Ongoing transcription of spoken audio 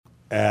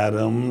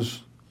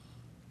Adams,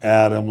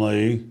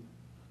 Adamley,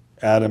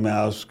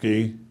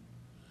 Adamowski,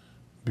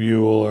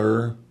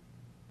 Bueller,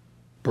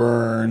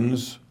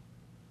 Burns,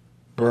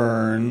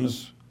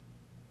 Burns,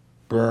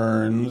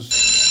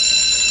 Burns.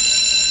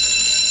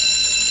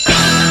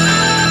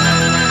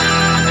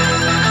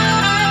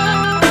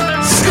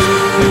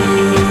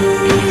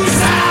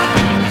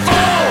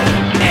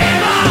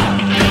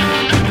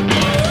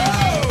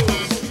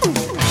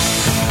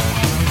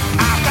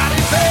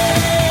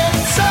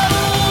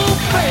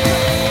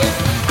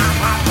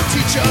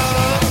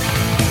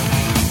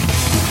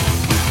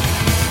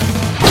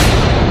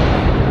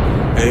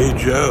 Hey,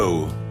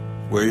 Joe,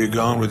 where you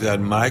going with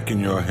that mic in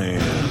your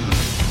hand?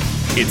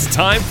 It's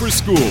time for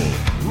school,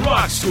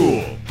 Rock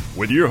School,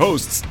 with your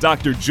hosts,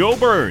 Dr. Joe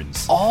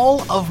Burns.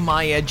 All of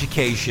my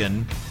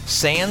education,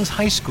 sans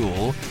high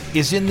school,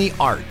 is in the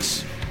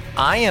arts.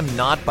 I am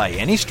not by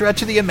any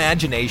stretch of the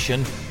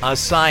imagination a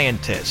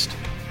scientist.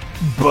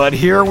 But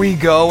here we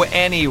go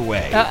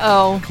anyway.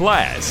 Uh-oh.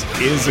 Class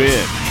is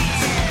in.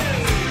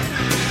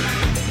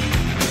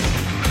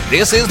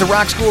 This is the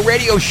Rock School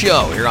Radio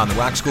Show here on the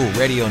Rock School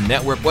Radio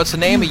Network. What's the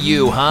name of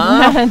you,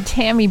 huh?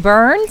 Tammy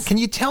Burns. Can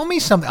you tell me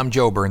something? I'm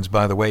Joe Burns,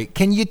 by the way.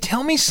 Can you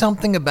tell me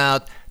something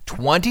about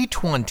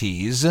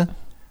 2020's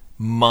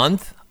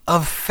month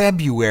of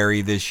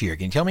February this year?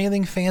 Can you tell me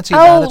anything fancy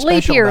about it?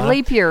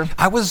 Leap year.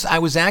 I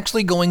was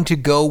actually going to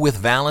go with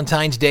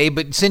Valentine's Day,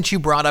 but since you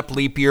brought up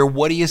leap year,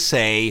 what do you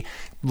say?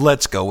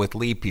 Let's go with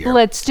leap year.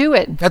 Let's do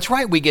it. That's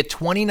right. We get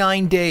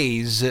 29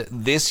 days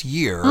this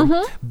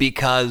year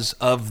because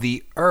of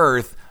the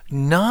Earth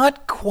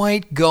not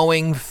quite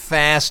going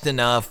fast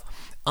enough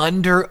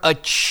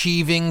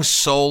underachieving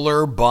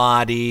solar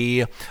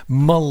body,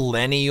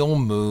 millennial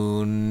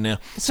moon.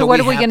 So what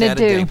are we going to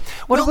do?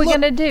 What are we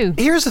going to do?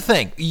 Here's the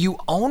thing. You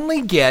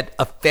only get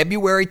a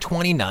February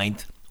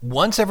 29th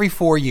once every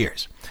 4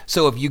 years.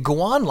 So if you go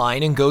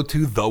online and go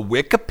to the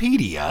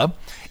Wikipedia,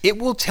 it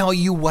will tell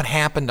you what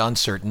happened on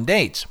certain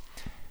dates.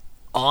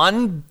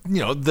 On,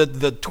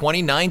 the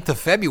 29th of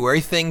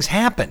February, things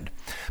happened.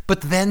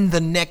 But then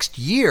the next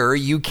year,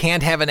 you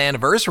can't have an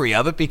anniversary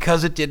of it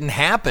because it didn't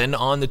happen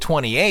on the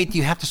 28th.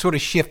 You have to sort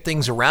of shift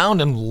things around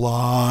and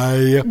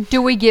lie.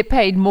 Do we get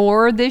paid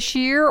more this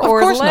year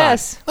or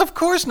less? Of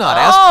course not.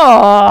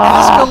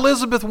 Ask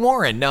Elizabeth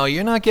Warren. No,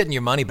 you're not getting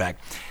your money back.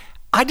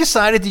 I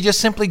decided to just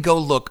simply go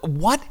look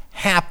what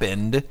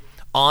happened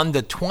on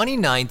the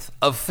 29th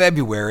of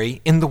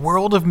February in the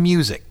world of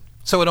music.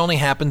 So it only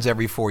happens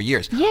every 4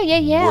 years.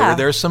 Yeah. Were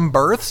there some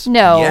births?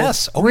 No.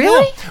 Yes. Oh,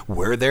 really? Yeah.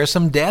 Were there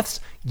some deaths?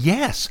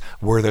 Yes.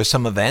 Were there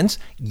some events?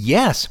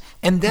 Yes.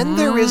 And then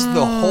there is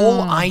the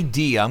whole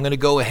idea. I'm going to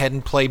go ahead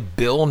and play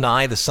Bill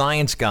Nye the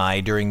Science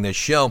Guy during this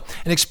show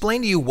and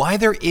explain to you why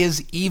there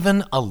is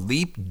even a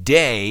leap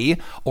day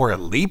or a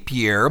leap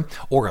year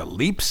or a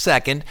leap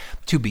second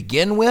to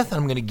begin with.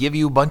 I'm going to give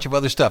you a bunch of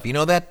other stuff. You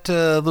know that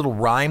little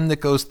rhyme that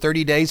goes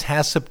 30 days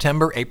has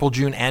September, April,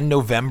 June, and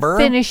November?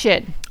 Finish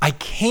it. I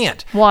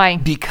can't. Why?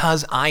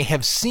 Because I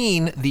have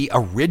seen the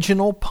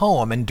original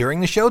poem, and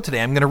during the show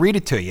today, I'm going to read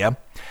it to you.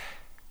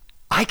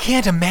 I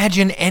can't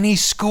imagine any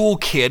school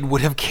kid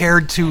would have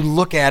cared to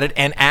look at it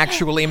and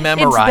actually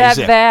memorize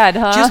it. It's that bad,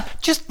 huh?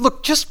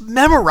 Just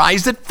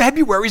memorize that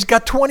February's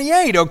got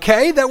 28,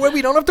 okay? That way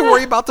we don't have to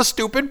worry about the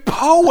stupid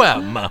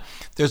poem.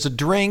 There's a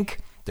drink.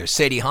 There's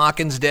Sadie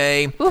Hawkins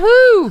Day.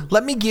 Woohoo!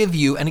 Let me give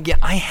you, and again,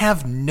 I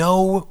have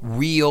no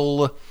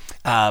real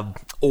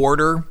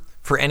order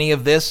for any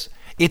of this.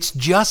 It's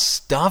just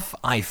stuff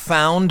I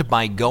found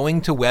by going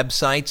to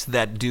websites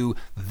that do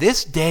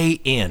this day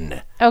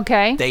in.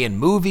 Okay. Day in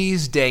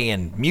movies, day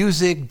in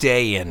music,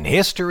 day in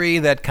history,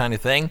 that kind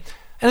of thing.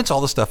 And it's all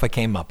the stuff I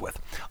came up with.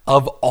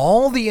 Of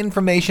all the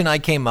information I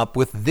came up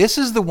with, this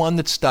is the one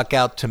that stuck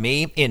out to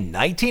me. In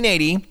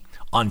 1980,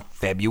 on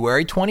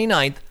February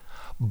 29th,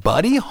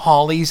 Buddy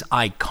Holly's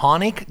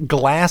iconic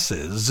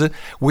glasses,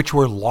 which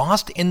were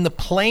lost in the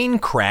plane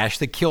crash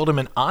that killed him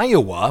in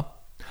Iowa,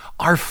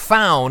 are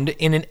found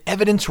in an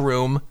evidence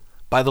room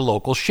by the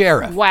local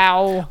sheriff.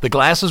 Wow. The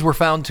glasses were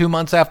found 2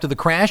 months after the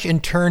crash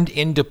and turned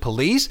into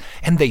police,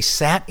 and they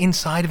sat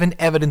inside of an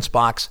evidence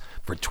box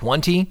for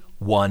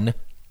 21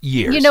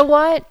 years. You know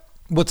what?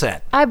 What's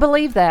that? I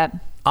believe that.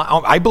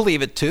 I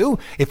believe it, too.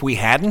 If we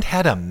hadn't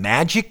had a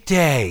magic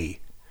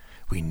day,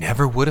 we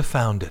never would have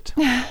found it.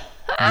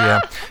 Yeah.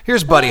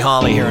 Here's Buddy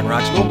Holly here in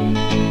Rock School.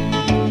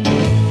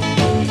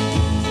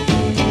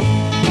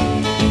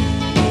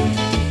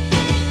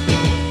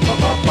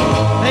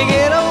 Think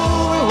it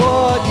over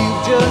what you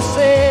just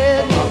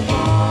said.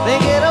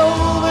 Think it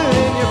over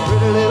in your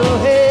pretty little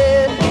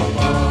head.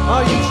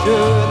 Are you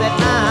sure that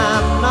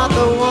I'm not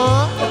the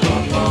one?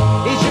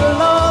 Is your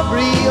love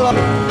real?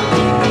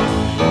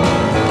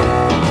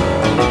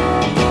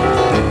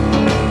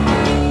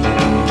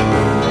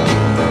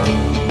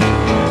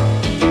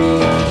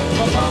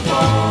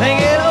 Think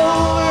it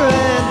over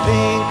and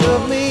think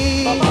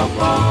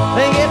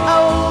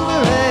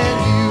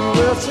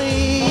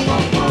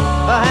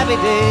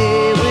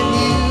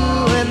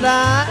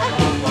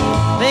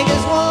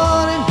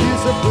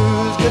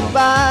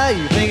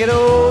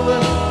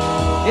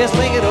Just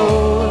think it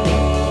over.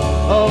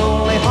 A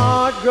lonely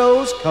heart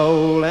grows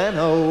cold and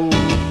old.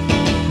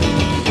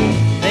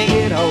 Think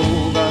it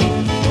over.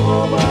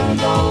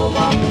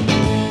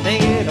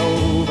 Think it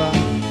over.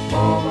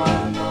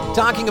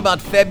 Talking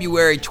about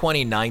February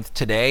 29th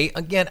today,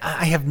 again,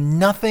 I have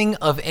nothing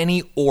of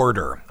any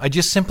order. I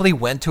just simply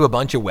went to a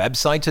bunch of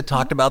websites that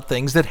talked about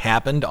things that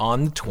happened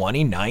on the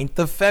 29th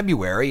of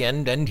February,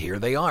 and here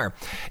they are.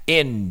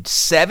 In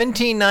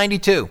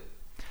 1792,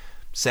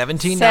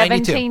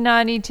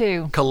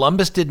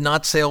 Columbus did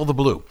not sail the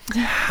blue.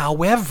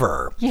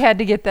 However, You had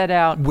to get that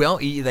out. well,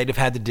 they'd have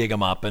had to dig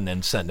them up and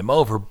then send them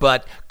over,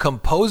 but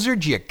composer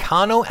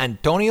Giacomo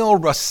Antonio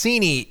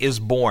Rossini is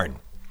born.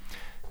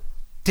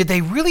 Did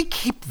they really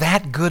keep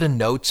that good of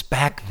notes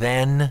back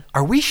then?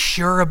 Are we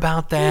sure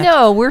about that?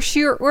 No, we're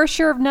sure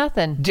of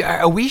nothing.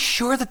 Are we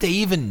sure that they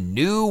even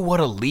knew what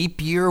a leap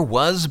year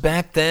was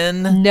back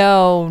then?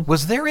 No,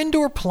 Was there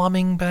indoor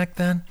plumbing back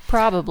then?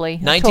 probably.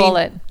 A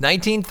toilet.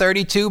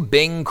 1932,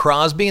 Bing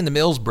Crosby and the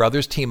Mills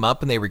Brothers team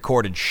up and they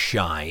recorded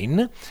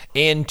Shine.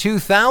 In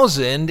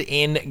 2000,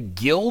 in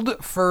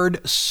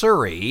Guildford,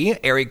 Surrey,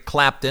 Eric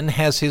Clapton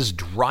has his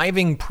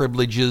driving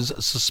privileges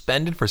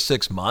suspended for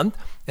 6 months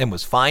and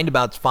was fined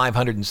about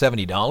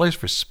 $570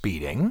 for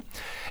speeding.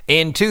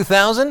 In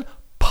 2000,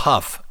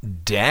 Puff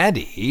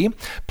Daddy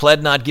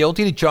pled not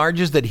guilty to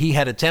charges that he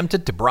had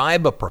attempted to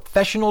bribe a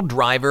professional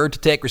driver to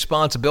take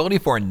responsibility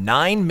for a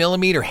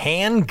 9mm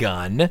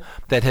handgun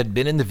that had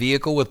been in the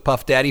vehicle with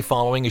Puff Daddy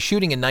following a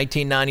shooting in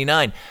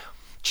 1999.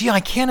 Gee, I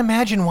can't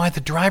imagine why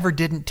the driver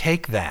didn't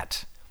take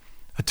that.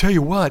 I tell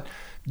you what,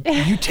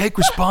 you take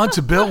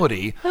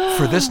responsibility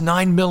for this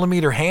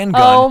 9mm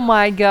handgun Oh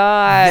my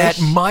gosh.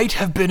 that might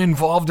have been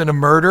involved in a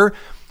murder.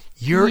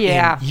 You're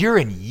Yeah.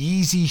 in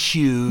easy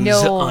shoes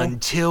No.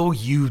 until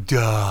you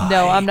die.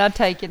 No, I'm not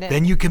taking it.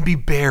 Then you can be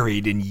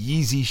buried in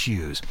Yeezy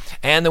shoes.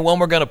 And the one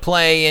we're going to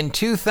play in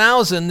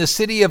 2000, the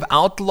city of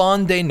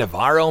Autlán de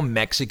Navarro,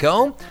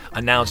 Mexico,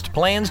 announced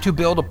plans to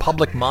build a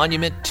public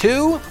monument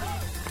to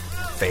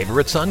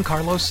favorite son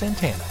Carlos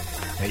Santana.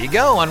 There you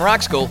go on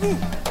Rock School.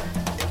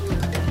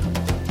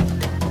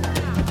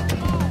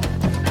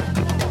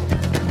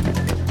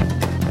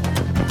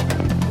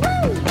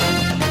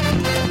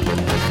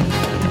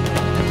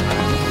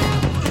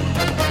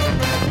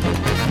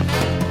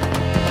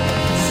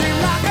 Seem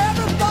like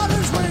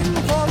everybody's waiting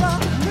for a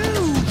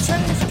new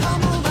change to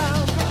come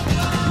around.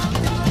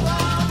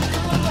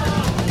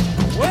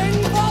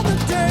 Waiting for the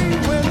day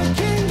when the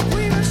king,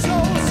 queen, and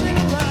soul sing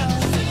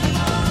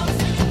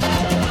around.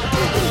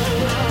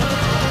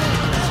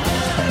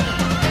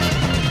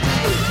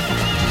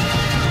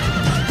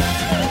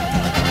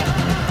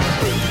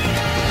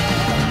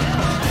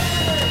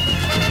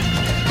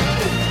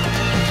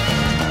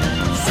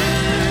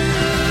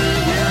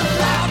 Sing it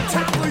loud,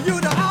 time for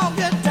you to all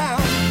get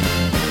down.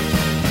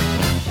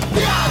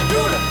 We all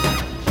do it.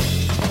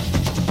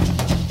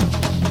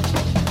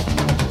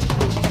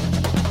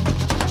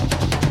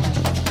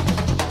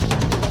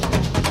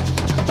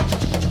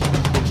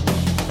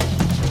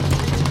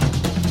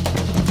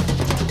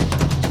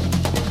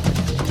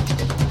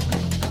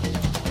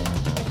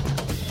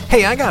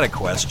 Hey, I got a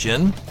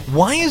question.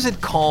 Why is it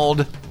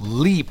called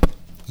leap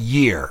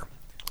year?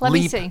 Let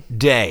me leap see.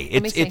 day.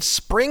 Let me see. It's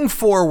spring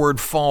forward,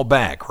 fall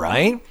back,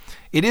 right?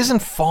 It isn't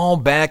fall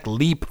back,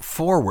 leap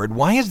forward.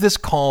 Why is this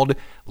called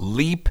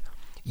leap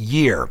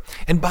year?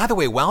 And by the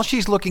way, while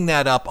she's looking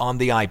that up on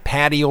the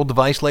iPad-able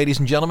device, ladies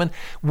and gentlemen,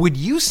 would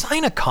you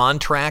sign a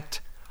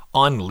contract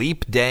on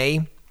leap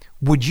day?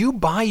 Would you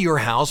buy your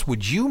house?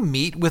 Would you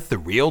meet with the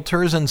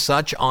realtors and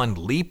such on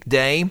leap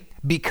day?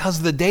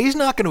 Because the day's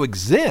not going to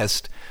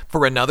exist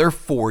for another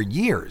 4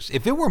 years.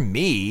 If it were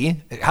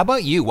me, how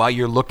about you while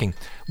you're looking?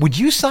 Would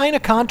you sign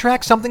a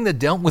contract, something that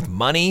dealt with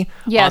money?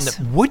 Yes.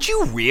 Would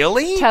you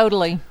really?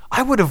 Totally.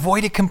 I would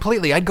avoid it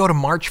completely. I'd go to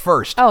March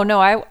 1st. Oh, no,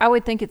 I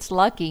would think it's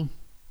lucky.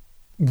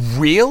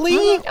 Really?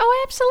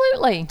 Oh,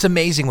 absolutely. It's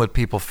amazing what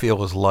people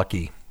feel is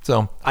lucky.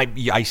 So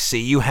I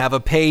see you have a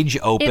page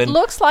open. It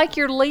looks like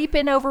you're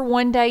leaping over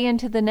one day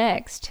into the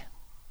next.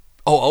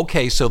 Oh,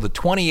 okay. So the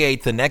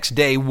 28th, the next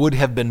day would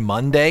have been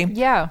Monday.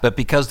 Yeah. But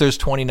because there's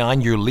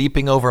 29, you're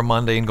leaping over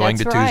Monday and going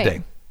That's to right.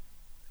 Tuesday.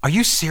 Are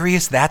you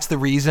serious? That's the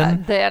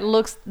reason? It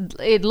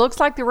looks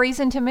like the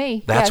reason to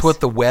me. That's Yes. what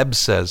the web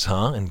says,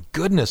 huh? And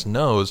goodness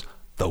knows,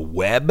 the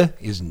web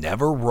is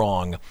never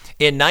wrong.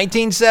 In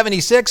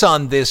 1976,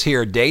 on this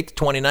here date,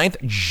 29th,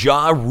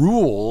 Ja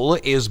Rule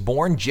is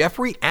born.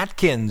 Jeffrey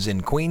Atkins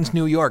in Queens,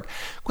 New York.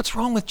 What's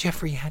wrong with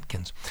Jeffrey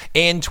Atkins?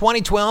 In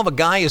 2012, a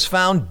guy is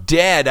found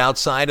dead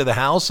outside of the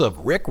house of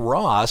Rick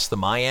Ross. The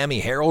Miami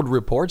Herald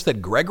reports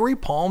that Gregory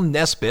Palm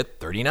Nesbitt,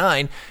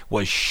 39,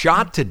 was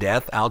shot to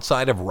death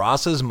outside of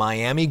Ross's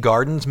Miami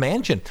Gardens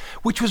mansion,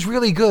 which was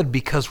really good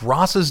because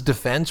Ross's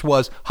defense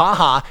was,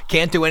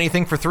 can't do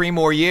anything for 3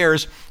 more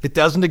years. It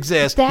doesn't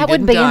exist. That He would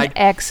didn't be die. an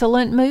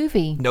excellent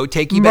movie. No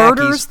takey-backies.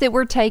 Murders that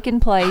were taking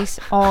place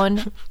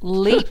on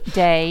Leap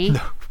Day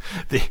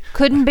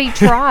Couldn't be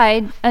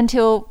tried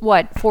until,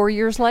 4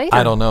 years later?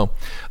 I don't know.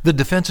 The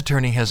defense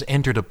attorney has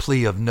entered a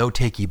plea of no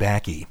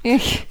takey-backy,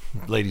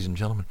 ladies and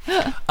gentlemen.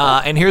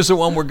 And here's the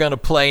one we're going to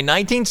play.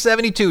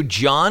 1972,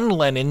 John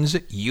Lennon's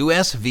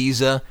U.S.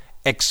 visa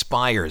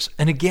expires.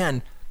 And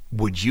again,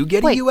 would you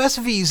get a U.S.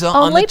 visa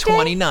on the Leap Day?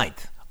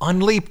 29th? On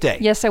Leap Day.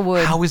 Yes, I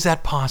would. How is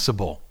that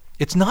possible?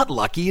 It's not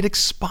lucky. It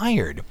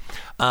expired.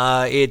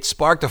 It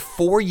sparked a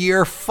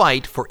 4-year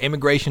fight for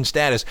immigration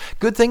status.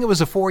 Good thing it was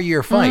a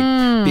 4-year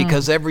fight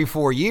because every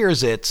 4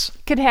 years it's...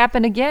 Could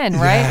happen again,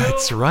 right?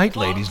 That's right,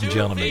 ladies and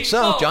gentlemen.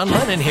 So, John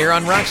Lennon here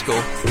on Rock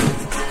School.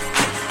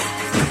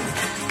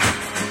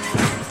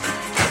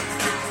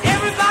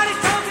 Everybody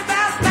talks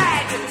about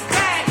baggage,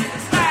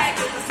 baggage,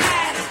 baggage,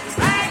 baggage,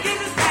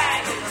 baggage,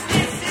 baggage.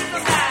 This is the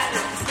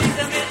baggage,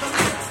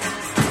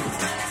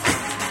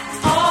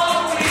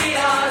 all we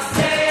are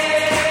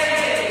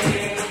saying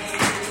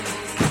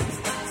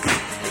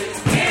is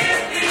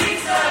give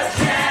peace a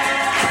chance.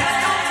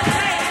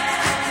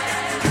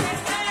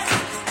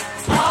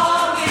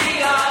 All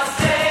we are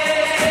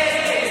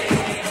saying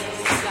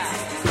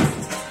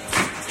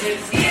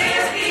is give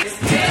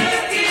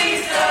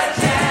peace a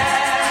chance.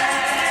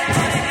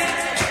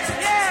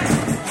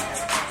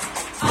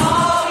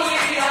 All we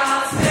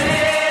are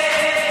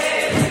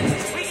saying,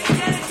 we can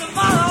get it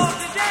tomorrow,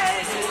 today.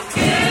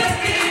 Give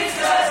peace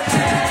a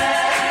chance.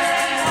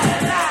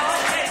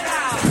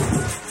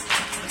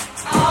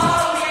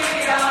 All we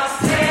are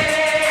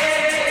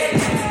saying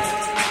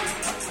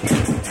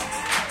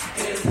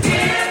is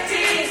give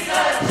peace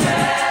a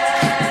chance.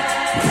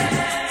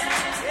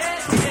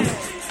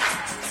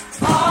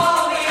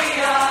 All we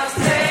are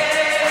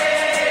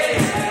saying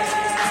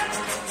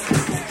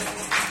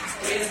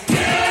is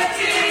give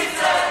peace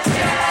a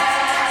chance.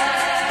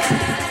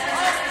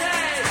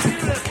 Okay,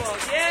 beautiful,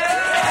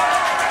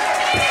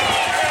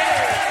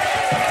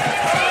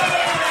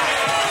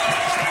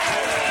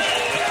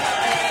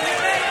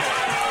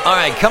 All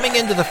right, coming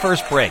into the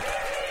first break,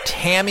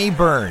 Tammy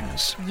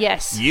Burns.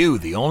 Yes. You,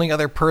 the only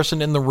other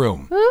person in the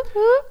room.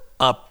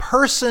 A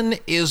person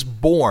is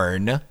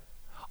born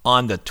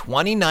on the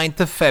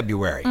 29th of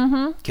February.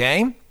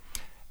 Okay?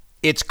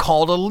 It's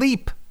called a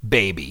leap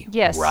baby.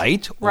 Yes.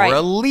 Right? Right. Or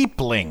a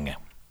leapling.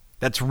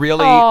 That's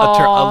really a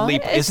term. A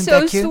leap. it's Isn't so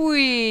that cute?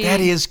 sweet.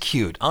 That is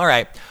cute. All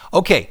right.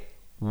 Okay.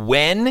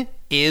 When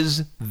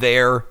is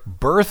their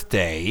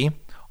birthday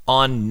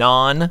on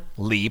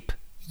non-leap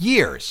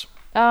years?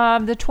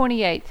 The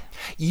 28th.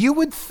 You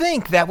would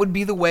think that would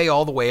be the way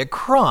all the way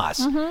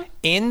across.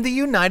 In the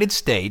United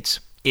States,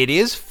 it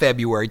is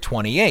February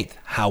 28th.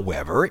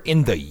 However,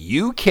 in the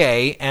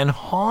UK and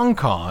Hong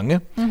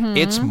Kong,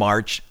 it's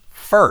March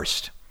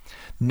 1st.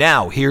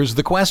 Now, here's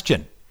the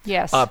question.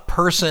 Yes. A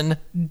person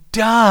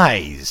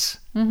dies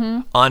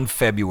on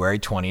February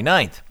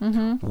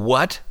 29th.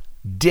 What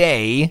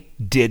day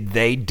did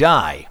they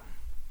die?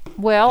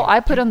 Well,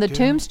 I put on the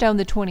tombstone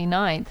the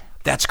 29th.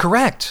 That's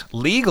correct.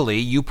 Legally,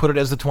 you put it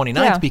as the 29th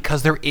Yeah.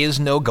 because there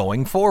is no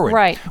going forward.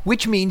 Right.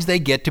 Which means they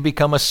get to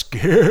become a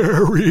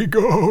scary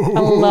ghost. I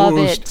love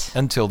it.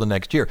 Until the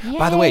next year.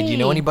 By the way, do you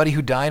know Yay. anybody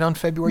who died on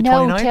February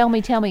No,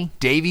 29th? tell me.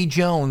 Davy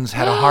Jones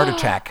had a heart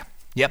attack.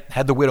 Yep,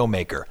 had the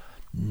Widowmaker.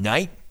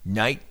 Night.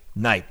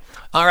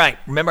 All right,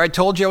 remember I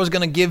told you I was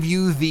going to give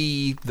you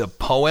the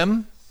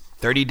poem?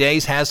 30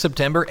 days has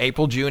September,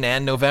 April, June,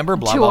 and November,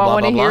 blah, Do blah, I blah,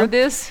 want blah, to blah. hear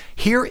this?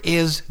 Here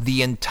is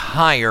the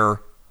entire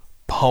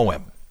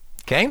poem.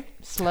 Okay?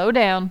 Slow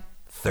down.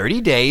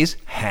 30 days,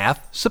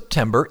 half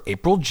September,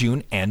 April,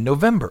 June, and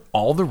November.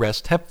 All the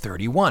rest have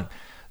 31.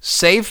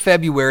 Save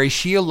February,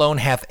 she alone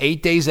hath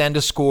 8 days and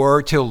a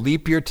score, till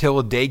leap year, till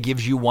a day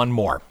gives you one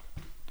more.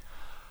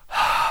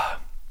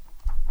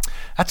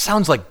 That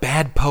sounds like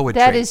bad poetry.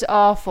 That is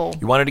awful.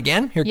 You want it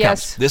again? Here it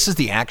Yes. comes. This is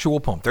the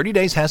actual poem. 30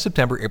 days has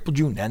September, April,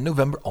 June, and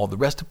November. All the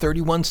rest of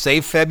 31.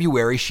 Save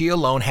February, she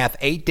alone hath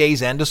 8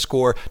 days and a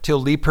score,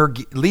 till leap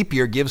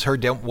year gives her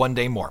 1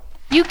 day more.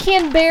 You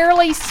can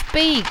barely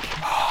speak.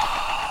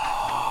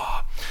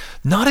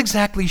 Not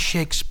exactly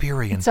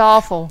Shakespearean. It's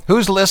awful.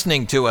 Who's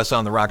listening to us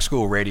on the Rock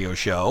School Radio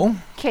Show?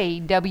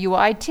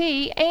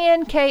 KWIT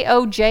and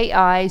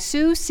KOJI,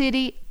 Sioux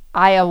City,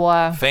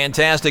 Iowa.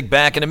 Fantastic.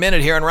 Back in a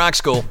minute here on Rock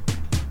School.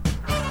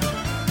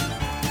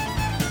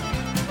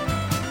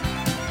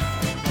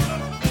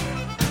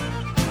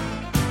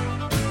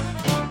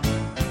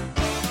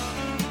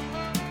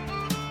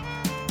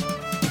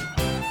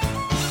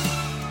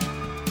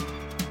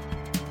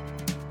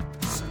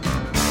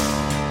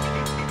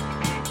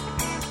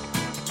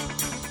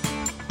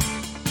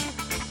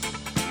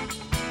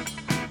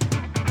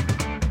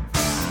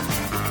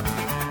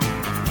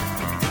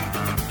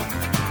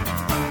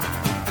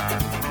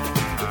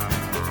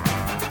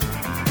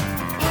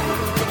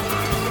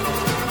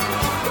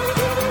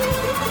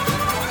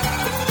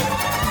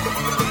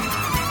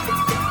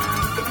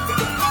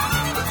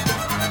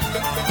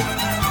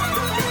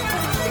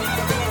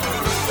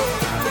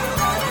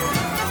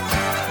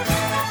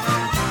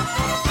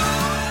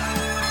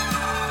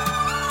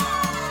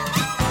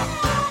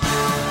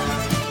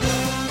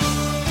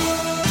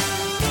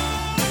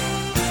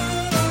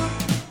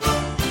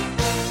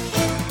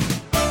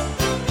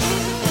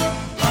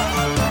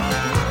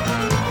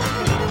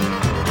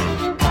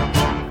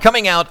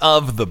 Coming out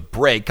of the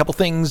break, couple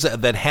things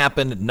that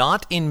happened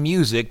not in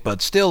music, but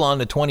still on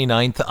the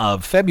 29th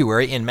of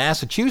February in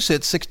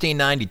Massachusetts,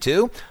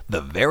 1692.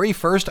 The very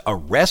first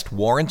arrest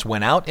warrants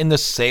went out in the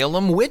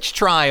Salem witch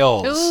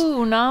trials.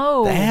 Ooh,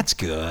 no. That's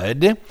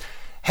good.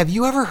 Have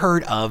you ever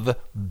heard of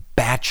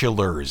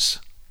Bachelor's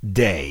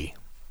Day?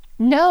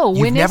 No, You've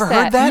when is never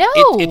heard that?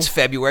 No. It's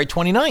February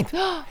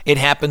 29th. It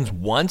happens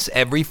once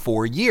every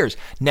 4 years.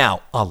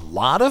 Now, a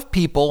lot of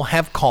people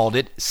have called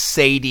it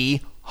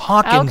Sadie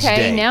Hawkins okay,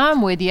 Day. now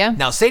I'm with you.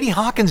 Now, Sadie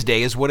Hawkins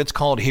Day is what it's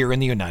called here in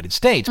the United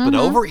States. But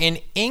over in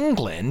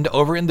England,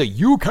 over in the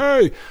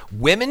UK,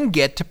 women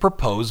get to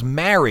propose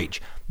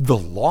marriage. The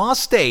law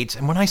states,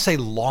 and when I say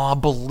law,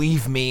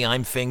 believe me,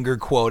 I'm finger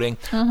quoting.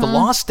 The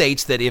law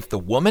states that if the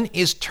woman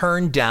is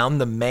turned down,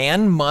 the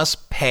man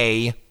must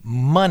pay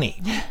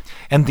money.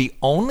 And the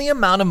only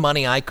amount of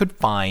money I could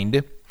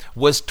find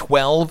was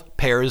 12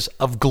 pairs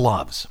of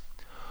gloves.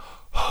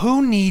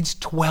 Who needs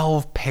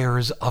 12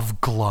 pairs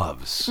of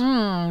gloves?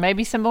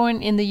 Maybe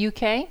someone in the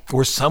UK?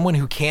 Or someone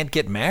who can't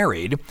get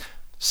married.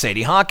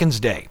 Sadie Hawkins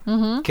Day.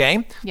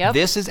 Okay? Yep.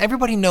 This is,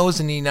 everybody knows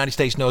in the United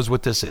States knows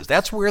what this is.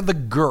 That's where the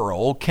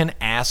girl can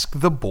ask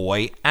the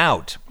boy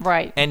out.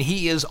 Right. And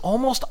he is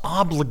almost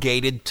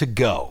obligated to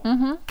go.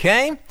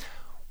 Okay?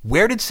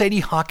 Where did Sadie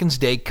Hawkins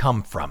Day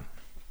come from?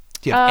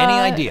 Do you have any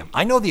idea?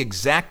 I know the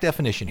exact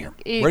definition here.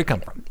 Where did it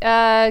come from?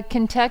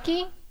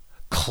 Kentucky?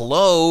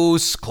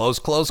 Close.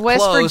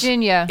 West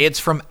Virginia. It's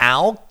from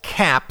Al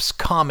Capp's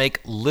comic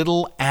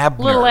Little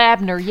Abner. Little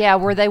Abner, yeah,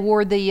 where they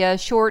wore the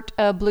short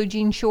blue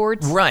jean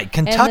shorts. Right.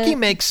 Kentucky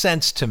makes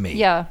sense to me.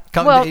 Yeah. It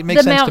The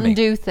makes sense to Mountain me.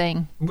 Dew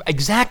thing.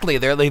 Exactly.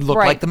 They look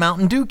Right. like the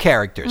Mountain Dew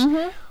characters.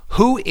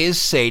 Who is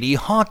Sadie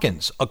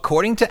Hawkins?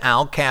 According to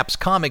Al Capp's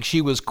comic,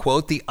 she was,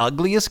 quote, the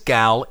ugliest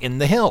gal in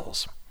the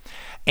hills.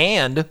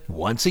 And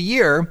once a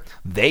year,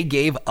 they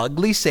gave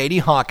ugly Sadie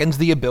Hawkins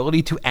the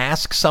ability to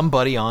ask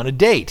somebody on a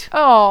date.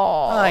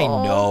 Oh. I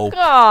know.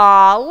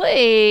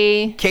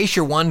 Golly. In case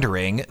you're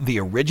wondering, the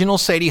original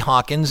Sadie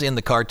Hawkins in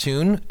the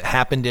cartoon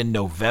happened in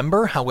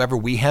November. However,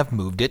 we have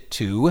moved it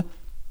to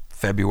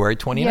February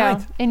 29th.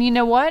 Yeah. And you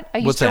know what? I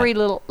used What's to that? read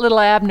Little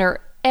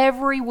Abner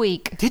every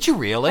week. Did you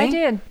really? I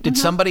did.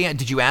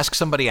 Did you ask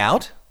somebody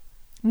out?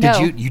 No.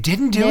 You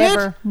didn't do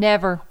it?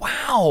 Never.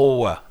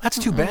 Wow, that's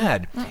too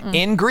bad.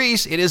 In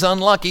Greece, it is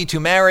unlucky to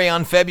marry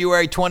on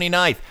February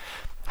 29th.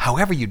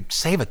 However, you'd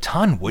save a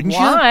ton, wouldn't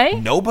Why?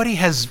 you? Nobody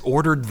has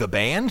ordered the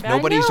band. I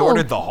Nobody's know.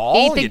 ordered the hall.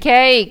 Eat the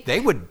cake.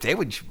 They would.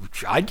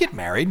 I'd get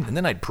married, and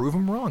then I'd prove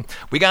them wrong.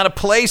 We got to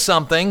play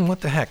something.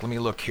 What the heck? Let me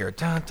look here.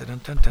 Dun,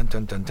 dun, dun, dun,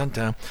 dun, dun, dun,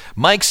 dun.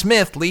 Mike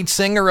Smith, lead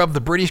singer of the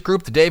British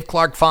group the Dave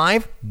Clark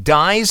Five,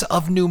 dies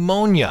of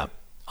pneumonia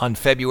on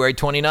February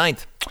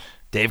 29th.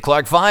 Dave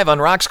Clark 5 on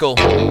Rock School.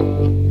 Well,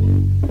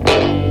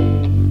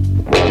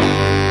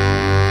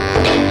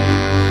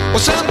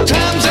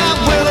 sometimes I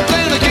will,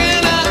 then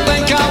again I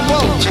think I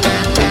won't.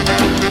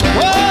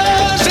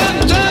 Well,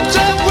 sometimes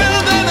I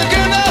will, then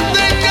again I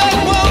think I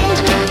won't.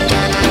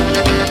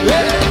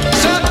 Yeah,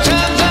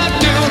 sometimes I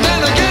do,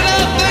 then again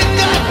I think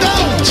I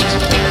don't.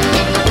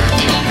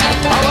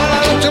 Oh, well,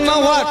 I looked at my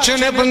watch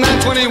and it was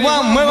 9:21.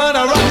 We went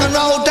to rock and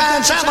roll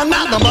dance, have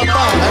another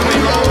motherfucker. And we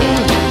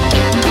rolled.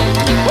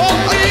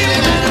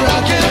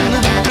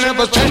 It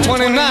was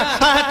 10:29.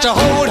 I had to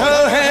hold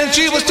her hand.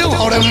 She was still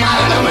holding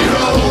mine, and we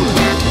rolled.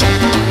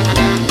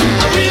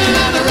 I really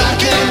like the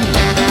rockin'.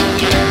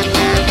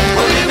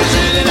 We was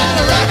really like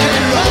the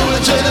rockin',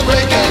 rollin' till the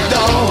break of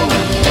dawn.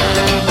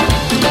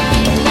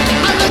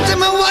 I looked at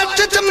my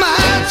watch, and to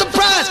my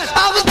surprise,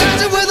 I was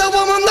dancing with a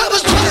woman that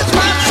was twice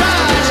my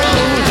size.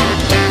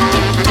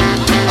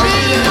 I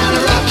really like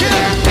the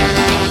rockin'.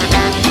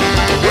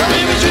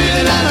 We was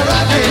really like the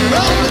rockin',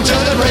 rollin'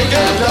 till the break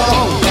of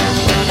dawn.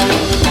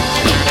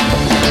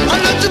 I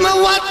looked at my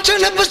watch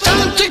and it was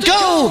time to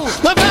go.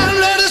 The band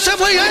lady said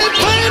we ain't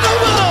playing no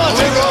more.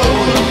 We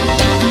rolled.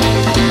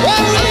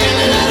 Well, we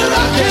really let it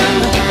rockin'.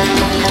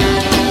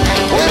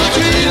 We was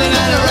really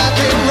let it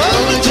rockin',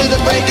 rollin' till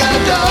the break of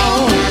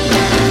dawn.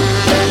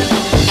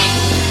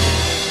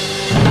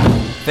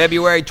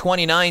 February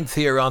 29th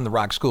here on the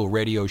Rock School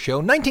Radio Show.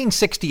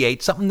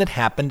 1968, something that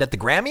happened at the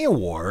Grammy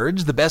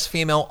Awards. The Best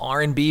Female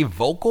R&B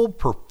Vocal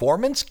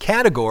Performance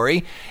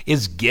category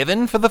is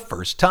given for the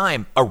first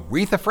time.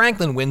 Aretha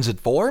Franklin wins it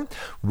for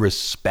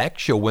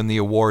Respect. She'll win the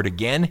award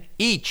again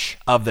each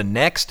of the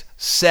next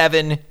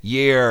 7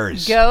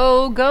 years.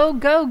 Go, go,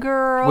 go,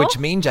 girl. Which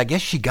means I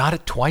guess she got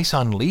it twice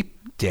on Leap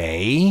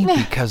Day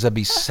because that'd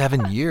be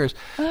 7 years.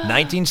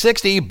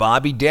 1960,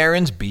 Bobby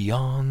Darin's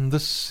Beyond the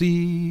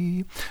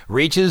Sea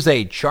reaches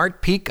a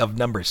chart peak of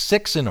number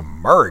 6 in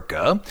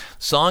America.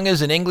 Song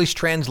is an English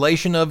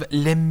translation of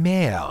Le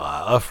Mer,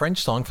 a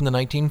French song from the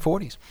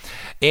 1940s.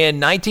 In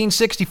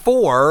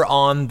 1964,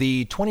 on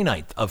the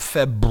 29th of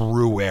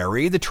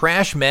February, the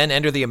Trashmen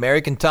enter the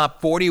American Top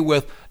 40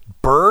 with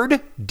Bird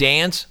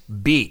Dance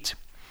Beat.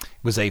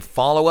 was a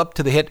follow-up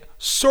to the hit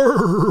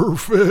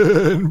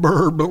Surfin'.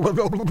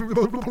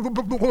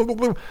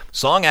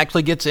 Song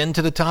actually gets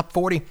into the top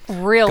 40.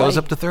 Really? Goes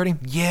up to 30.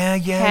 Yeah.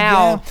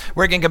 How?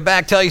 We're going to come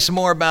back, tell you some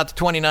more about the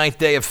 29th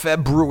day of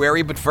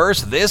February. But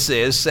first, this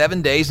is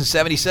 7 days and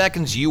 70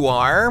 seconds. You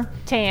are?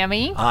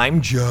 Tammy.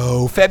 I'm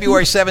Joe.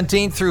 February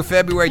 17th through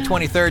February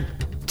 23rd.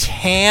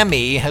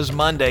 Tammy has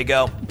Monday.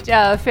 Go.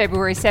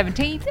 February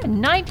 17th,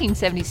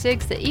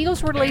 1976, the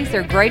Eagles released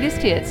their greatest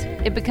hits.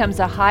 It becomes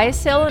the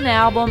highest selling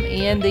album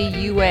in the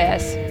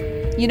U.S.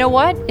 You know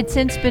what? It's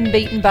since been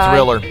beaten by...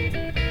 Thriller.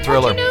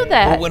 How'd you know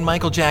that? Well, when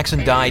Michael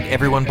Jackson died,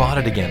 everyone bought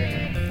it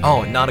again.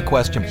 Oh, not a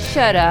question.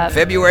 Shut up.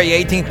 February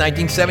 18th,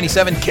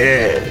 1977,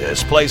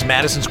 Kiss plays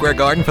Madison Square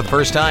Garden for the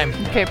first time.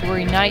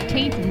 February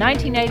 19th,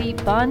 1980,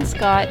 Bon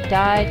Scott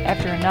died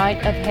after a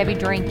night of heavy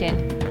drinking.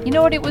 You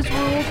know what it was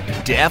ruled?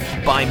 Death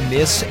by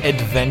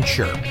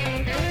misadventure.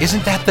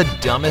 Isn't that the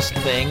dumbest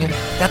thing?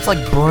 That's like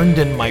burned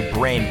in my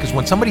brain, because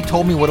when somebody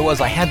told me what it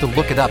was, I had to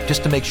look it up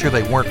just to make sure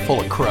they weren't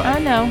full of crud. I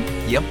know.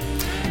 Yep.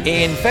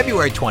 In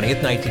February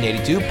 20th,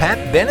 1982, Pat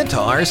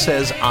Benatar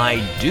says I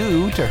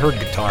do to her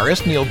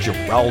guitarist, Neil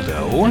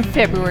Giraldo.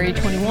 February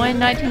 21,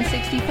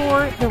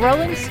 1964, the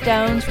Rolling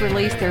Stones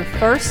released their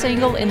first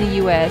single in the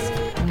U.S.,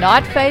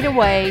 Not Fade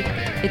Away.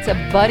 It's a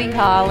Buddy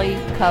Holly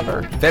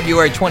cover.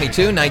 February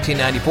 22,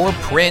 1994,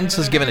 Prince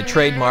is given a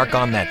trademark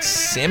on that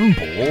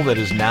symbol that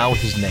is now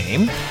his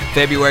name.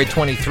 February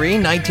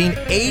 23,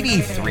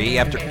 1983,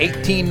 after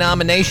 18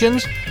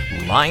 nominations,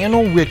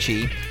 Lionel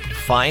Richie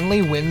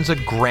finally wins a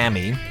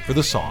Grammy for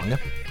the song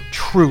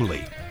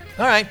Truly.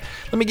 All right,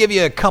 let me give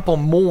you a couple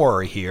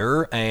more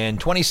here. In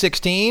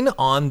 2016,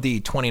 on the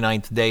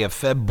 29th day of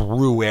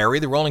February,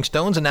 the Rolling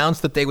Stones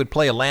announced that they would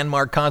play a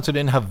landmark concert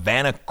in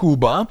Havana,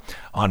 Cuba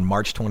on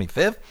March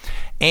 25th.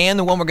 And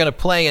the one we're going to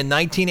play in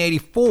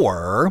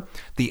 1984,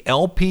 the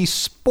LP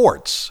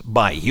Sports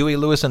by Huey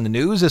Lewis and the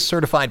News is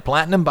certified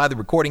platinum by the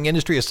Recording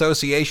Industry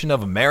Association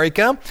of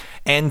America.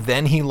 And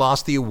then he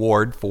lost the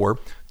award for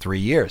 3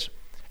 years.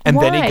 And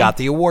then he Why? got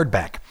the award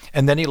back.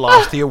 And then he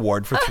lost the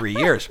award for 3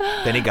 years.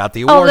 Then he got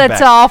the award back.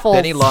 that's awful.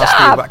 Then he lost Stop.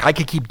 the award. I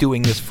could keep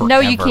doing this forever. No,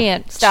 you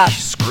can't. Stop.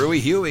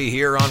 Screwy Huey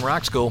here on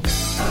Rock School.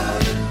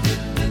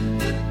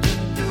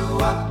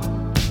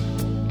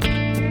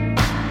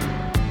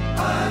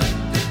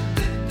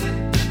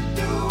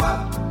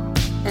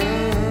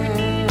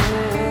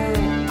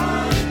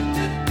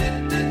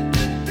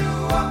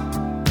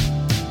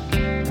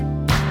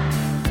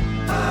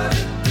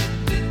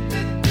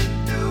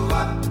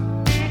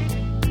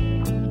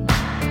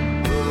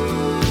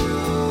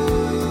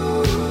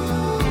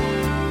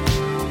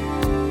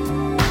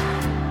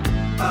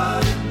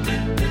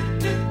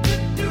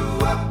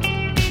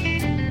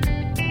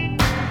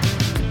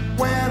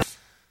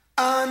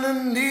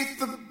 Underneath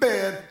the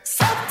bed.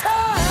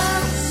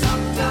 Sometimes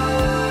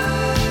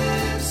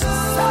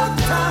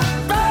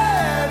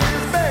bad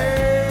is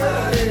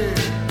bad.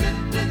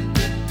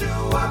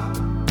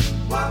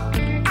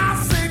 I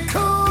say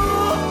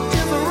cool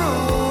is a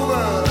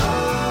rumor.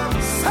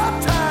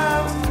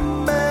 Sometimes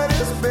bad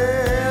is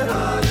bad.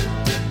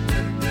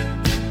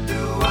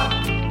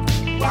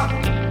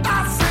 I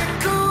say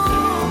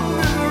cool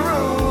is a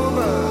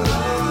rumor.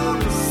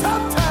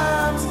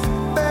 Sometimes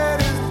bad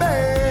is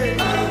bad.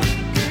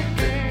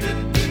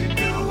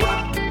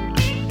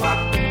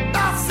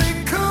 I say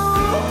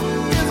cool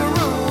is a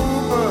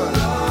rumor.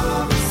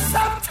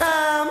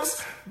 Sometimes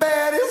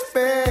bad is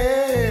bad.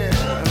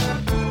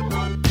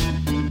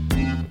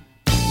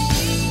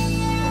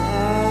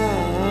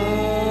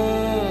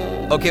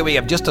 Okay, we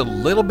have just a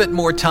little bit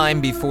more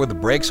time before the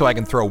break, so I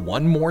can throw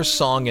one more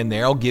song in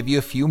there. I'll give you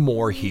a few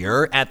more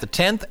here. At the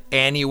 10th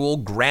Annual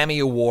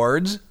Grammy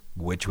Awards,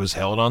 which was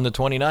held on the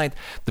 29th,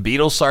 the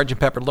Beatles' Sgt.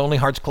 Pepper Lonely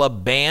Hearts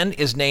Club Band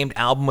is named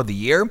Album of the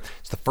Year.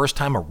 It's the first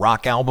time a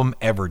rock album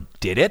ever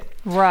did it.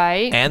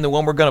 Right. And the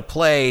one we're going to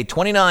play,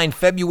 29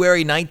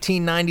 February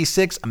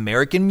 1996,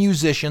 American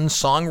musician,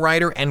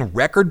 songwriter, and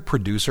record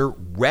producer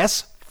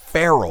Wes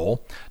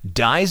Farrell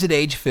dies at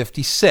age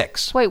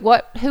 56. Wait,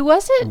 what? Who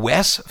was it?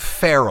 Wes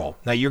Farrell.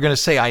 Now, you're going to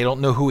say, I don't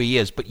know who he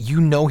is, but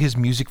you know his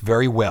music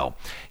very well.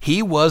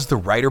 He was the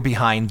writer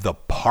behind The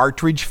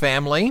Partridge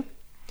Family.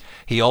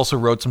 He also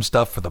wrote some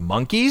stuff for the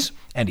Monkees,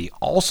 and he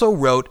also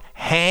wrote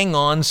Hang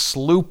On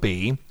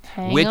Sloopy,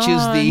 which is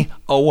the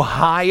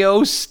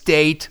Ohio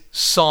State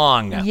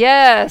song.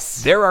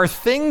 Yes. There are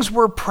things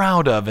we're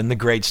proud of in the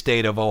great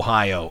state of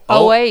Ohio.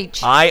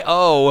 O-H.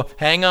 I-O.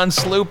 Hang On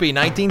Sloopy,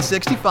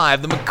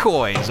 1965, the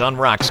McCoys on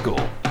Rock School.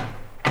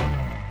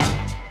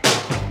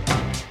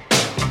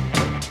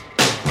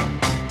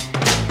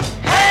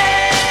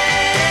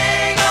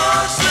 Hang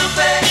on,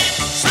 Sloopy,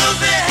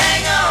 Sloopy,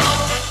 hang on.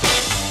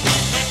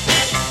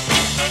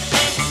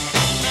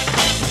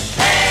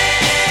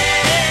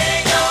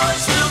 Hang on,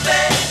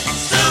 Sloopy,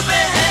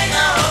 Sloopy, hang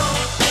on.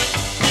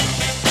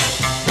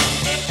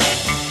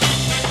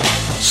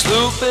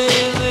 Sloopy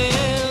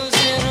lives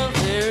in a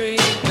very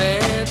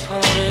bad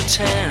part of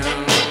town.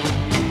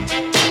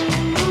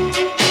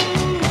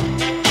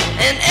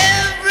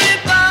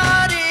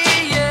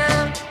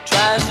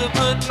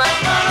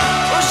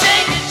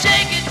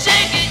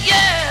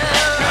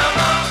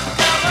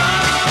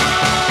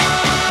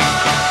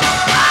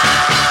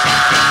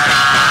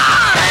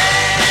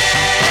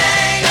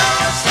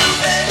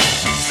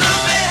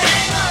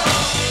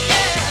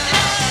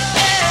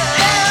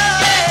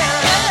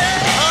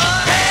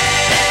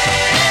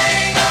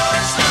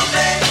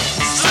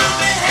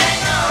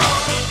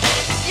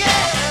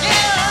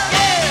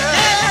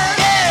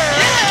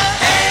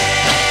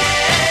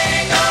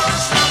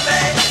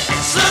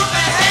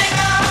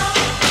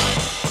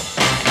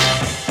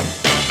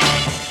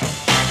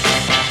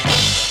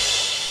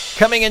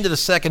 Coming into the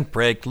second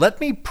break,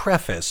 let me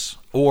preface,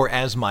 or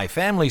as my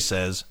family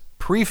says,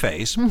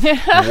 preface,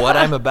 what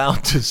I'm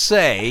about to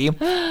say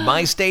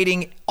by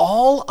stating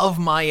all of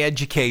my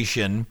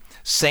education,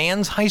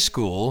 sans high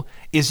school,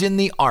 is in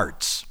the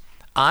arts.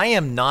 I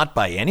am not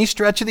by any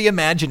stretch of the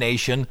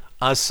imagination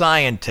a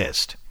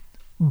scientist.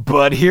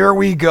 But here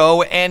we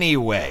go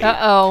anyway.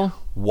 Uh-oh.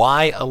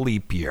 Why a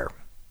leap year?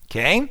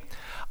 Okay?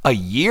 A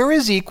year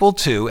is equal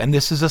to, and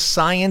this is a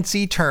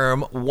science-y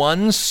term,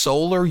 1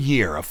 solar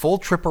year, a full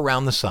trip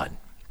around the sun.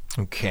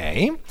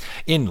 Okay?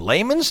 In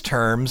layman's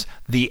terms,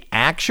 the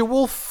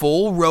actual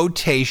full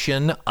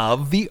rotation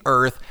of the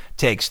Earth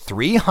takes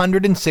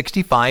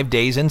 365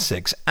 days and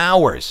 6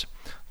 hours.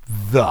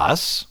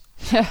 Thus,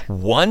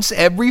 once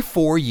every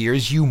 4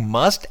 years, you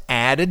must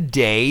add a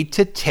day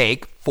to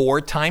take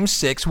 4 times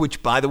 6,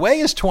 which, by the way,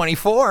 is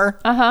 24.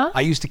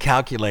 I used a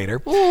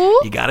calculator. Ooh.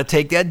 You got to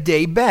take that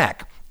day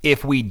back.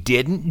 If we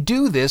didn't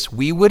do this,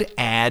 we would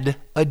add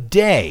a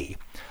day.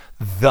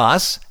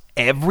 Thus,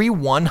 every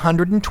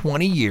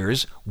 120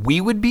 years, we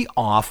would be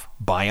off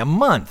by a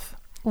month.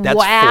 That's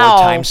Wow.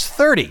 4 times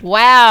 30.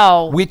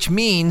 Wow. Which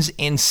means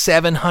in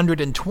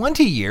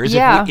 720 years,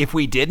 Yeah. if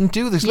we didn't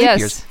do this leap Yes.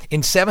 years,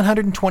 in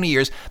 720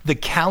 years, the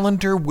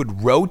calendar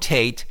would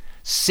rotate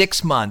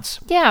 6 months.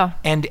 Yeah.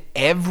 And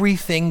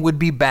everything would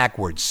be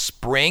backwards.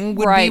 Spring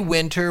would be Right.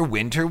 winter.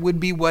 Winter would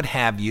be what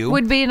have you.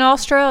 Would be in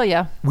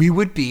Australia. We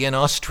would be in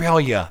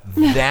Australia.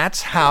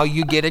 That's how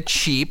you get a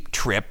cheap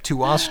trip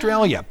to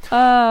Australia.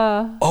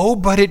 Oh,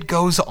 but it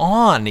goes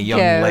on, young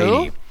Go.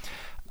 lady.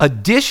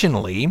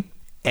 Additionally,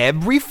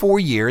 every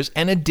 4 years,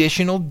 an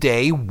additional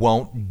day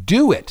won't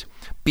do it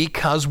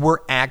because we're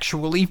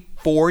actually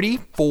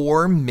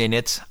 44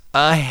 minutes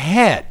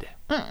ahead.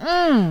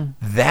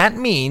 That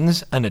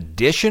means an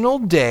additional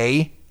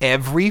day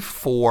every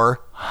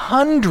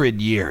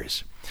 400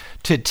 years.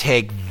 To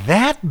take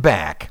that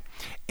back,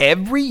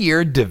 every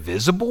year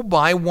divisible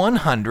by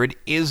 100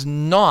 is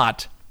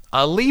not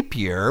a leap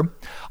year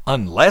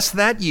unless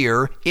that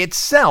year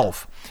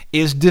itself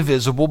is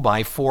divisible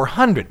by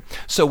 400.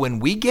 So when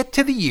we get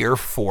to the year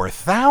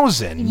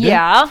 4000,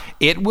 Yeah.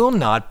 it will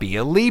not be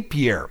a leap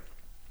year.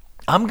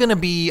 I'm going to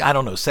be,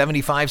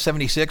 75,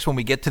 76 when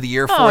we get to the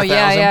year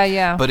 4000.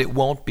 yeah. But it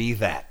won't be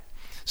that.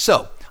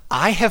 So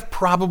I have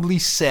probably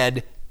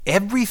said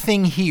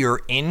everything here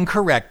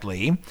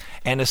incorrectly,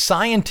 and a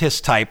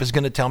scientist type is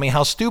going to tell me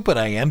how stupid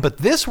I am, but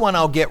this one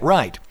I'll get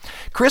right.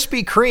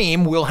 Krispy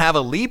Kreme will have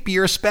a leap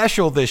year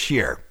special this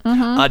year.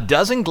 A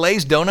dozen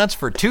glazed donuts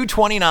for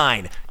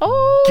 $2.29.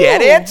 Oh,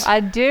 Get it?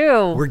 I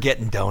do. We're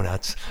getting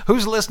donuts.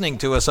 Who's listening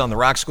to us on the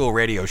Rock School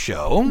Radio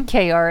Show?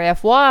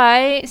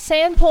 KRFY,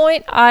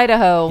 Sandpoint,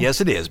 Idaho.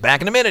 Yes, it is.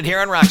 Back in a minute here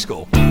on Rock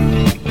School.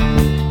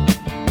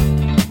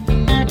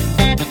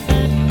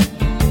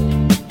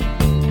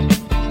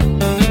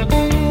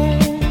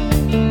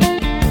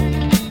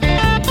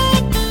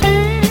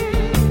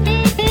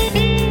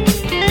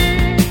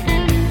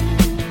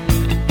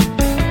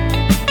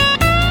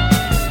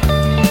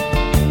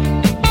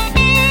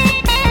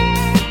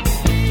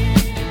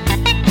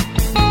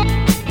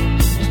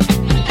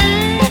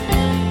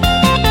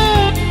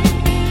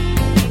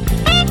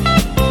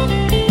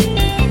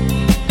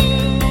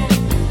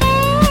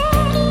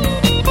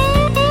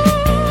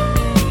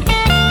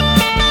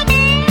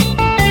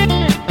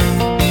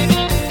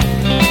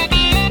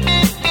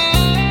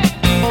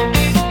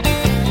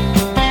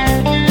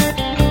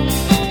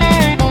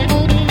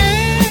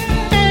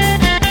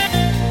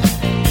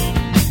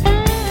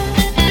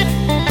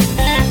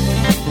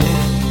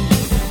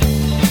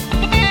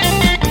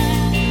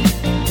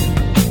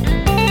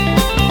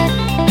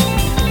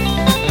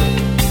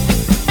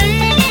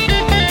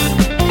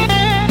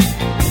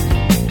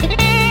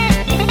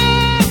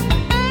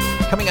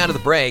 Out of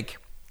the break,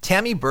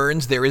 Tammy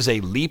Burns, there is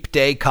a Leap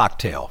Day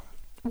cocktail.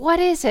 What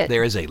is it?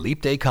 There is a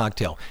Leap Day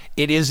cocktail.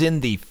 It is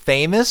in the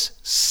famous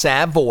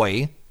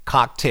Savoy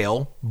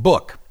cocktail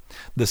book.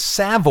 The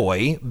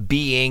Savoy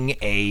being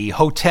a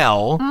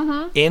hotel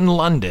in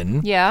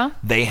London. Yeah.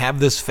 They have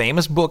this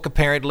famous book,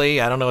 apparently.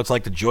 I don't know, it's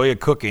like The Joy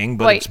of Cooking,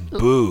 but it's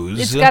booze.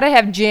 It's got to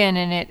have gin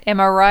in it. Am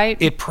I right?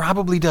 It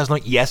probably does.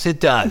 Yes, it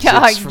does.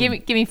 Yeah, It's from-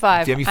 give me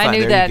 5. Give me 5. I knew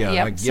There that. you go.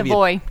 Yep. I'll give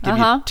Savoy. You, give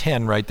you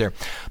 10 right there.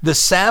 The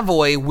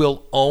Savoy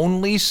will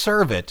only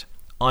serve it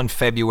on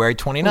February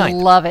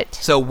 29th. Love it.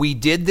 So we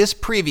did this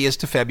previous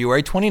to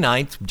February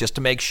 29th just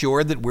to make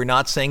sure that we're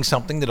not saying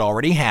something that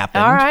already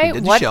happened. All We right.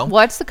 did the show.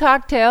 What's the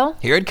cocktail?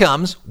 Here it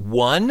comes.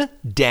 1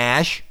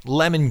 dash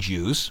lemon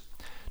juice,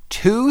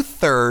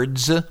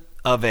 2/3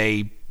 of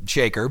a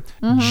shaker,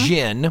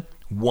 gin,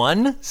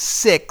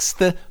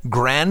 1/6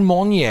 Grand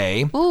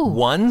Marnier,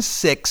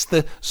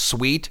 1/6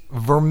 sweet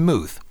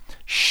vermouth.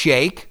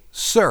 Shake,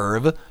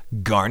 serve,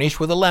 garnish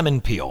with a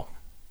lemon peel.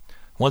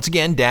 Once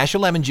again, dash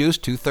of lemon juice,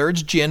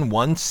 2/3 gin,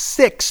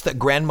 1/6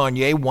 Grand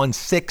Marnier,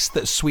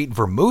 1/6 sweet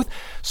vermouth.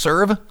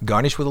 Serve,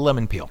 garnish with a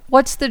lemon peel.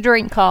 What's the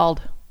drink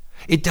called?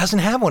 It doesn't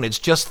have one. It's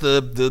just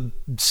the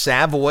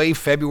Savoy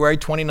February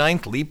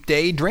 29th Leap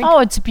Day drink. Oh,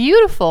 it's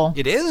beautiful.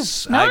 It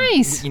is.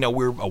 Nice.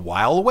 We're a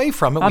while away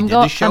from it. I'm We did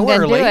the show I'm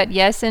gonna early. do it.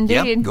 Yes,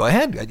 indeed. Yeah, go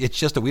ahead. It's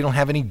just that we don't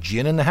have any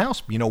gin in the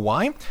house. You know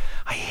why?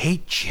 I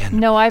hate gin.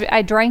 No,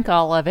 I drank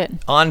all of it.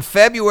 On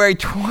February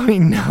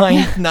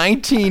 29th,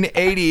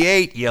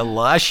 1988, you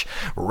lush,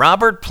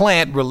 Robert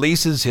Plant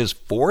releases his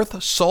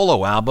fourth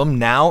solo album,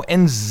 Now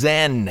and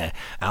Zen.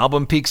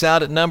 Album peaks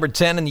out at number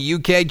 10 in the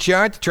UK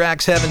chart. The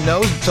tracks Heaven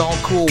Knows, It's All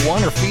Cool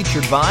 1 are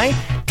featured by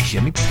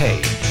Jimmy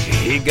Page.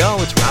 Here you go.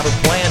 It's Robert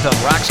Plant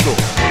on Rock School.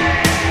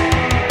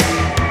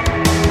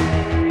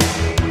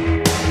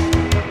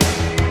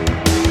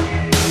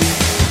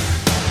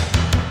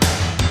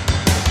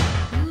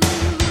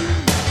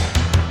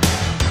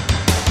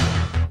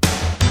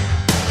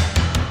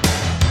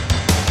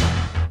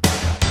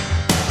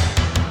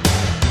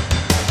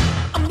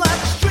 I'm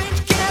like a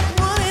strange cat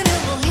running in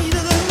the heat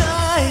of the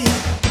night.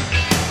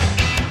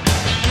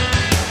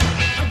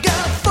 I've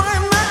got a fire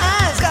in my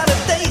eyes, got a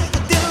date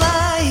with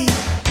delight.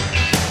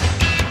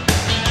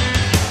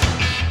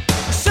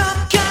 Some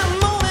kind of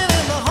morning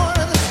in the heart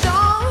of the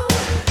storm.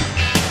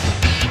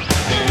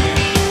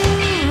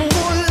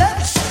 Gonna love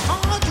you so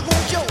hard, you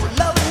want your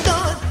loving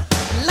done.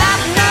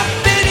 Lighten up,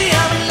 baby,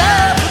 I'm in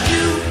love with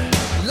you.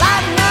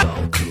 Lighten up.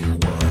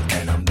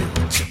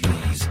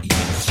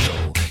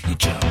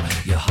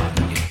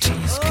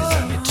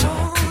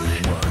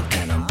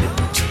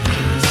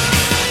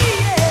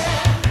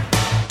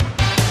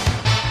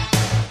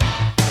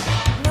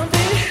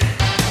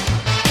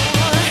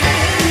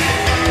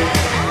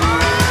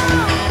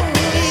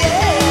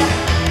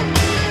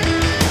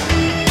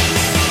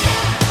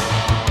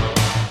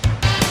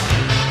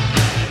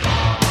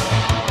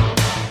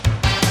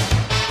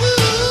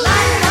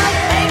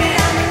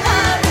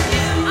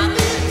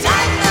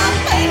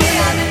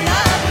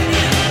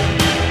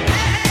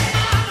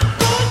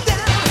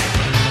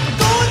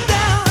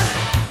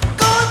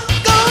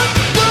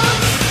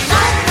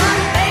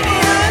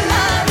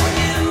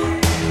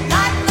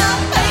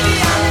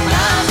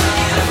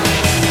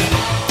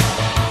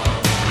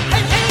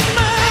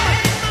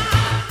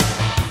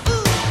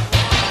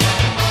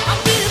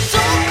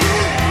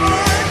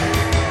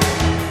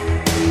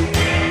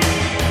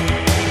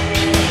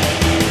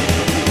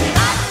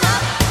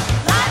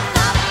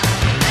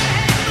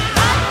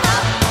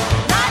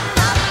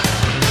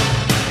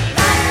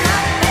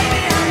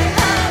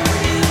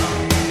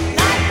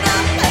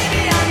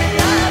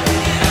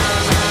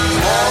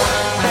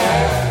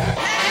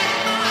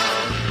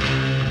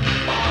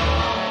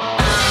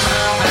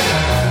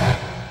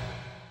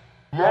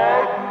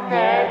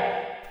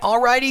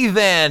 Alrighty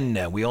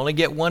then. We only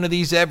get one of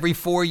these every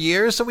 4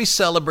 years, so we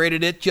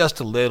celebrated it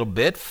just a little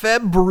bit.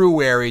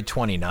 February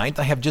 29th.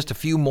 I have just a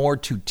few more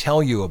to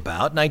tell you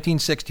about.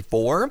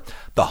 1964,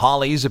 the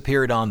Hollies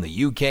appeared on the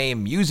UK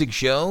music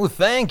show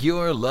Thank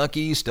Your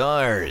Lucky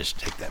Stars.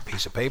 Take that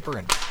piece of paper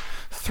and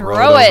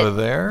throw it over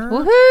there.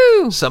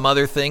 Woohoo! Some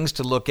other things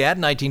to look at.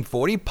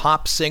 1940,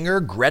 pop singer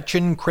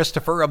Gretchen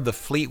Christopher of the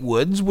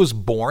Fleetwoods was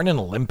born in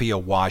Olympia,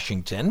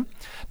 Washington.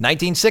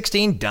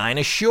 1916,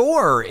 Dinah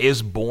Shore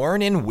is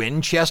born in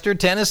Winchester,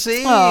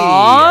 Tennessee.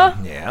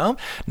 Aww. Yeah.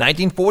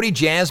 1940,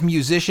 jazz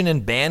musician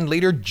and band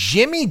leader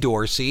Jimmy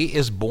Dorsey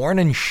is born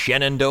in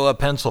Shenandoah,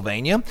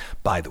 Pennsylvania.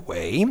 By the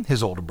way,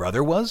 his older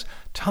brother was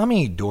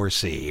Tommy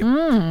Dorsey.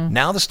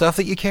 Now the stuff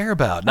that you care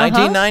about.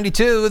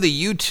 1992,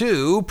 the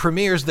U2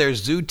 premieres their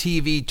Zoo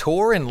TV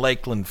tour in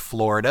Lakeland,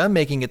 Florida,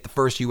 making it the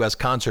first U.S.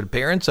 concert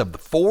appearance of the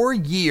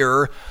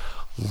 4-year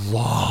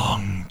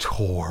long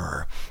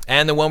tour.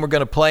 And the one we're going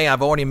to play,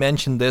 I've already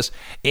mentioned this,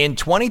 in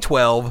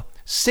 2012,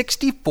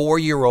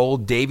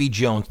 64-year-old Davy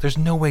Jones. There's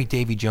no way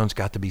Davy Jones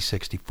got to be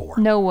 64.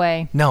 No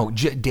way. No,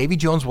 Davy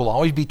Jones will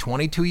always be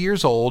 22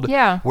 years old,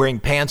 Yeah. wearing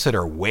pants that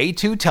are way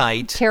too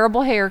tight,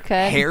 Terrible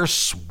haircut. hair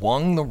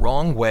swung the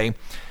wrong way.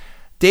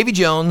 Davy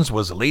Jones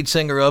was the lead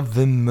singer of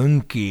the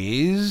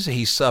Monkees.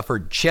 He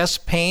suffered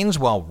chest pains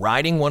while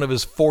riding one of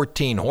his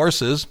 14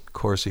 horses. Of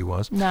course he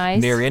was.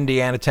 Nice. Near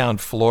Indianatown,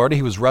 Florida.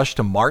 He was rushed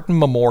to Martin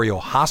Memorial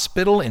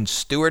Hospital in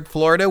Stuart,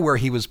 Florida, where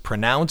he was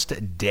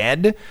pronounced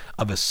dead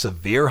of a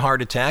severe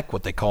heart attack,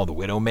 what they call the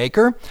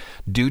Widowmaker,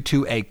 due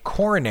to a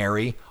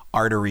coronary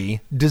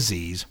artery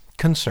disease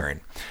concern.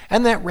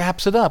 And that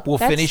wraps it up. We'll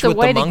That's finish the with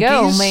way the to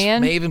go, Monkees.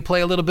 man. May even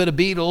play a little bit of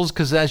Beatles,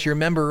 because as you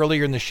remember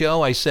earlier in the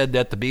show, I said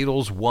that the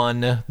Beatles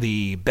won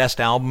the Best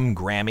Album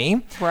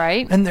Grammy.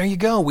 Right. And there you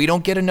go. We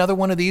don't get another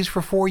one of these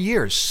for 4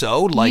 years.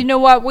 So, You know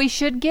what we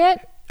should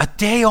get? a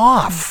day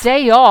off.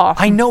 Day off.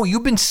 I know,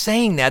 you've been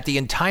saying that the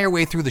entire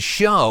way through the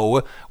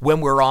show when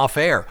we're off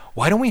air.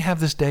 Why don't we have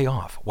this day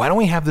off? Why don't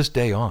we have this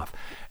day off?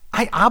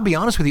 I'll be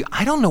honest with you,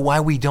 I don't know why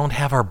we don't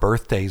have our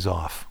birthdays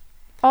off.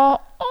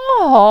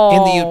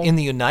 Oh. In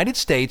the United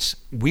States,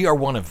 we are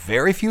one of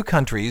very few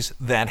countries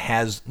that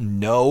has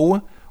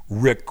no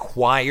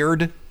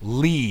required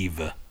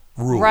leave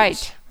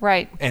rules.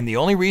 Right. And the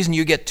only reason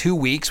you get 2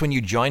 weeks when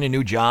you join a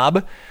new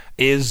job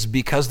is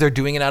because they're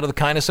doing it out of the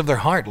kindness of their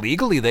heart.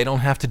 Legally, they don't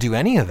have to do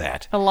any of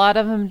that. A lot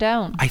of them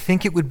don't. I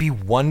think it would be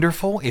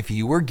wonderful if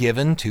you were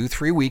given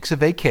 2-3 weeks of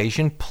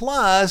vacation,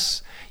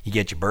 plus you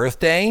get your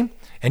birthday,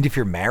 and if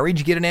you're married,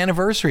 you get an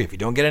anniversary. If you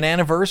don't get an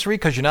anniversary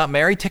because you're not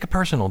married, take a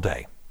personal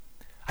day.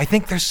 I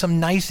think there's some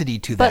nicety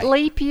to that. But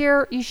leap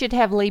year, you should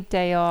have leap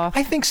day off.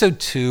 I think so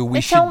too.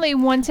 It's only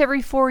once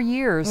every 4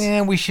 years.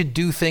 Yeah, we should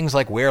do things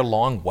like wear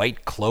long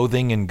white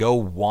clothing and go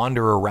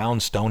wander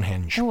around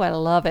Stonehenge. Oh, I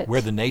love it.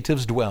 Where the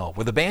natives dwell,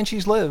 where the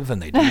banshees live,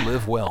 and they do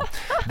live well.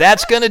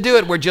 That's going to do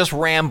it. We're just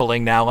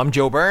rambling now. I'm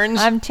Joe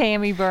Burns. I'm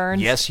Tammy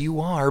Burns. Yes, you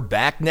are.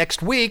 Back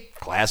next week.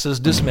 Class is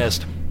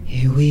dismissed.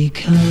 Here we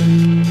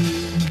come,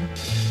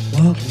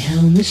 walking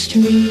down the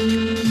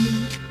street.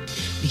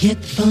 We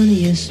get the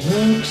funniest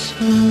looks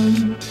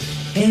from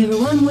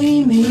everyone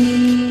we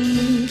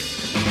meet.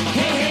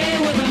 Hey,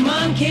 hey, we're the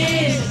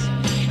monkeys,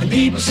 and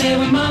people say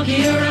we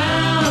monkey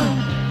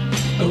around,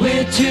 but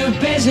we're too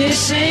busy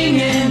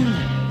singing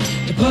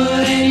to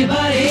put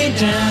anybody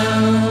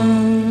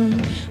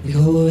down. We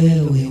go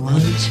where we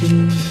want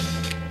to,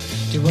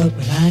 do what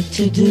we like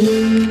to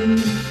do.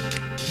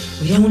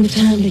 We don't have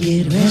time to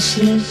get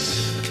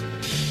restless,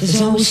 there's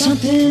always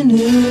something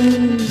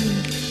new.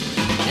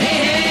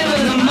 Hey, hey,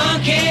 we're the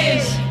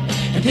monkeys,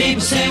 and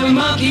people say we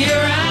monkey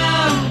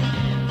around,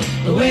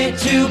 but we're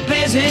too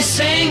busy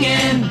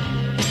singing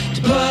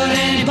to put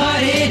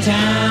anybody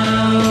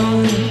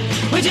down.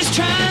 We're just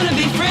trying to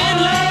be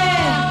friendly,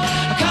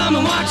 come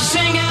and watch us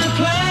sing and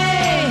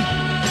play.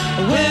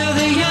 We're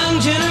the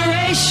young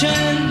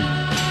generation,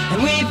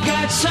 and we've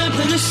got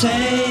something to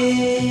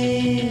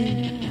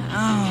say.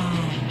 Oh.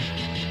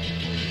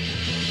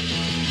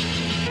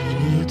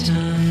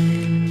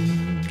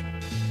 Anytime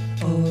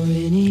or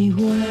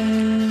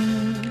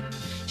anywhere,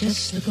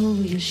 just look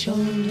over your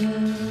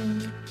shoulder,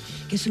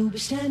 guess who'll be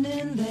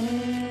standing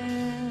there?